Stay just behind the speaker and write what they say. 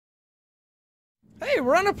Hey,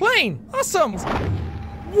 we're on a plane. Awesome.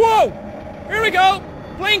 Whoa! Here we go.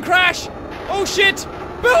 Plane crash. Oh shit.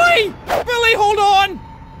 Billy! Billy, hold on!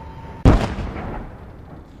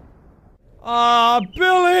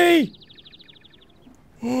 Billy!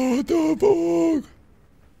 What the fuck?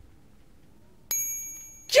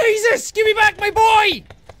 Jesus! Give me back my boy!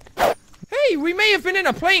 Hey, we may have been in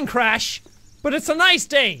a plane crash, but it's a nice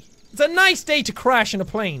day. It's a nice day to crash in a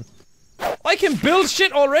plane. I can build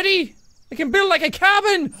shit already. I can build like a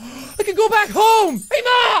cabin. I can go back home. Hey,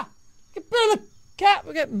 Ma! I can build a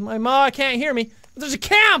my ma can't hear me. There's a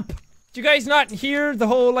camp! Did you guys not hear the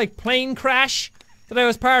whole, like, plane crash that I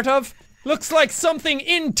was part of? Looks like something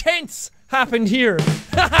intense happened here.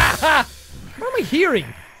 Ha ha ha! What am I hearing?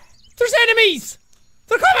 There's enemies!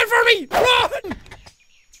 They're coming for me! Run!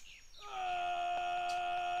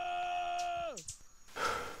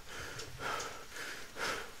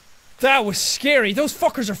 That was scary. Those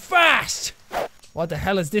fuckers are fast! What the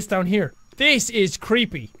hell is this down here? This is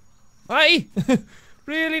creepy. Aye?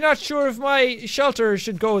 Really not sure if my shelter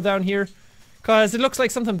should go down here, cause it looks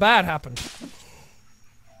like something bad happened.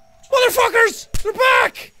 Motherfuckers! They're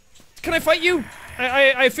back! Can I fight you?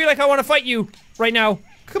 I feel like I want to fight you right now.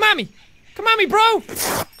 Come at me! Come at me, bro!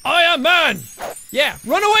 I am man! Yeah,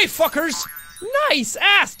 run away, fuckers! Nice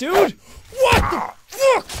ass, dude! What the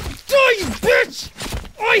fuck? Die, you bitch!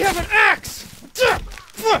 I have an axe!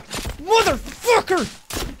 Motherfucker!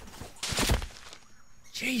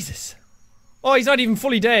 Jesus. Oh, he's not even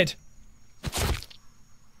fully dead.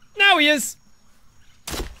 Now he is!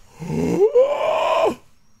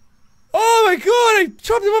 Oh my god, I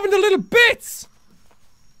chopped him up into little bits!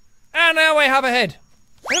 And now I have a head.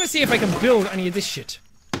 I'm gonna see if I can build any of this shit.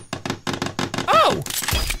 Oh!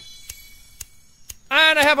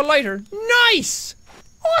 And I have a lighter. Nice!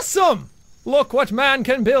 Awesome! Look what man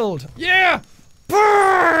can build. Yeah!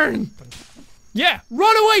 Burn! Yeah,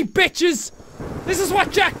 run away, bitches! This is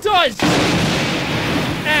what Jack does!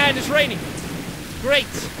 And it's raining. Great.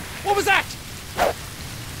 What was that?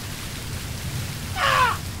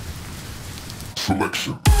 Ah!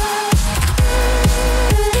 Selection.